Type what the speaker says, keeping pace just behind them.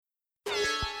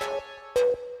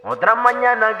Otra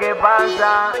mañana que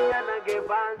pasa,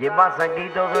 llevas aquí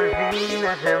todo el fin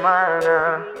de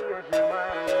semana.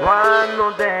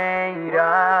 ¿Cuándo te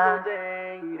irás?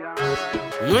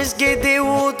 No es que te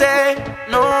guste,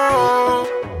 no,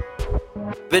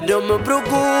 pero me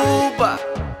preocupa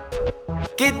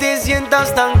que te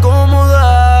sientas tan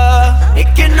cómoda. Es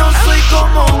que no soy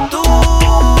como tú,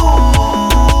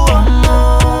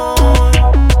 amor.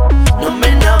 No me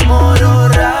enamoro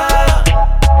rápido.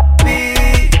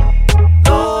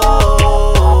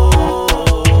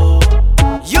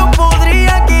 Yo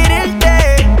podría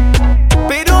quererte,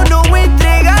 pero no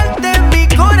entregarte mi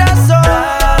corazón.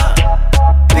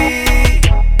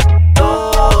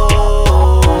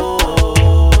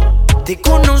 Te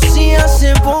conocí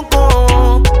hace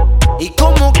poco y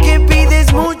como que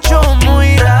pides mucho,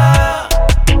 muy rápido.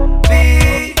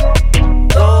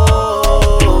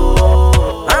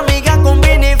 Amiga con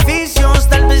beneficios,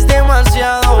 tal vez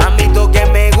demasiado. A mí lo que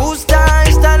me gusta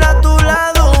estar a tu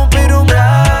lado, pero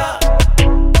rápido.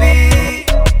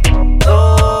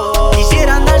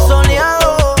 Quisiera andar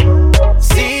soleado,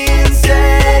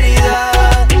 sinceridad,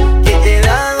 que te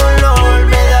da dolor,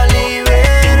 me da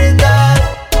libertad.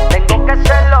 Tengo que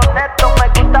ser honesto, me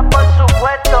gusta por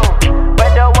supuesto,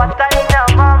 pero hasta ahí nada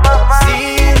más, mamá.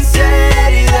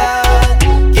 Sinceridad,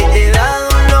 que te da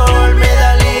dolor, me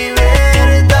da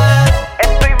libertad.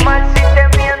 Estoy mal si te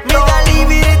miento. Me da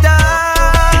libertad.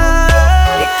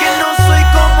 Es que no soy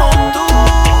como tú,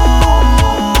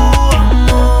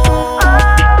 amor.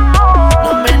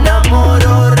 No me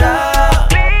enamoro rápido.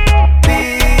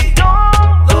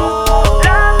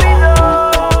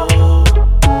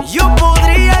 Yo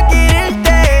podría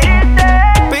quererte,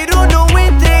 pero no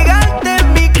entregarte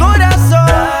mi corazón.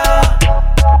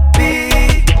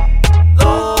 Rápido.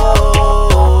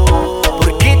 ¿Por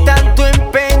qué tanto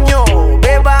empeño,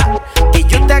 beba? Que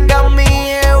yo te haga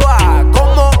mi Eva.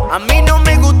 Como a mí no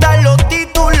me gustan los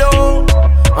títulos,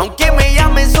 aunque me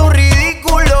llamen su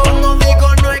ridículo. Cuando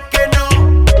digo no es que no,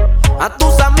 a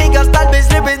tus amigas tal vez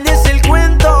le vendes el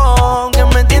cuento, que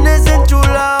me tienes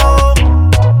enchulado.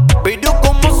 Pero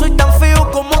como soy tan feo,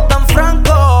 como tan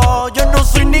franco, yo no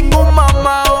soy ningún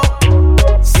mamao.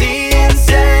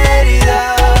 Sinceridad,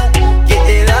 que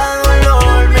te da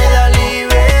dolor, me da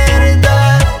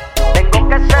libertad. Tengo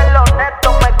que ser honesto,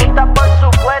 me gusta por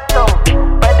supuesto,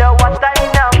 pero hasta ahí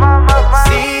nada más, mamá.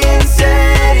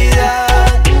 Sinceridad,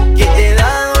 que te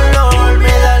da dolor,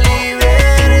 me da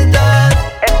libertad.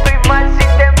 Estoy mal si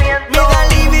te Me miento. da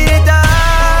libertad.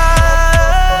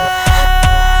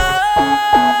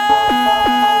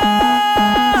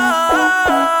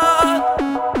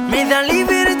 Me da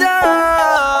libertad,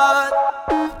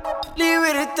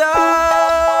 libertad.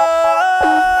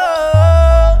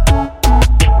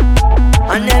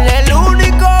 Arnel el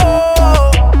único,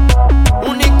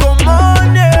 único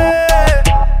money.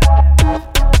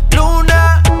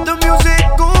 Loona The Music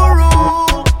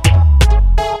Guru.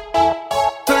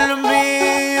 Tú lo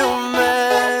mío,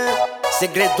 man.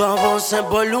 Secreto a voces,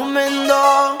 volumen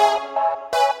 2.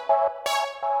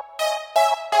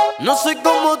 No soy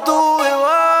como tú,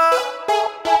 beba.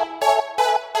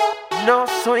 No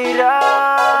soy raro.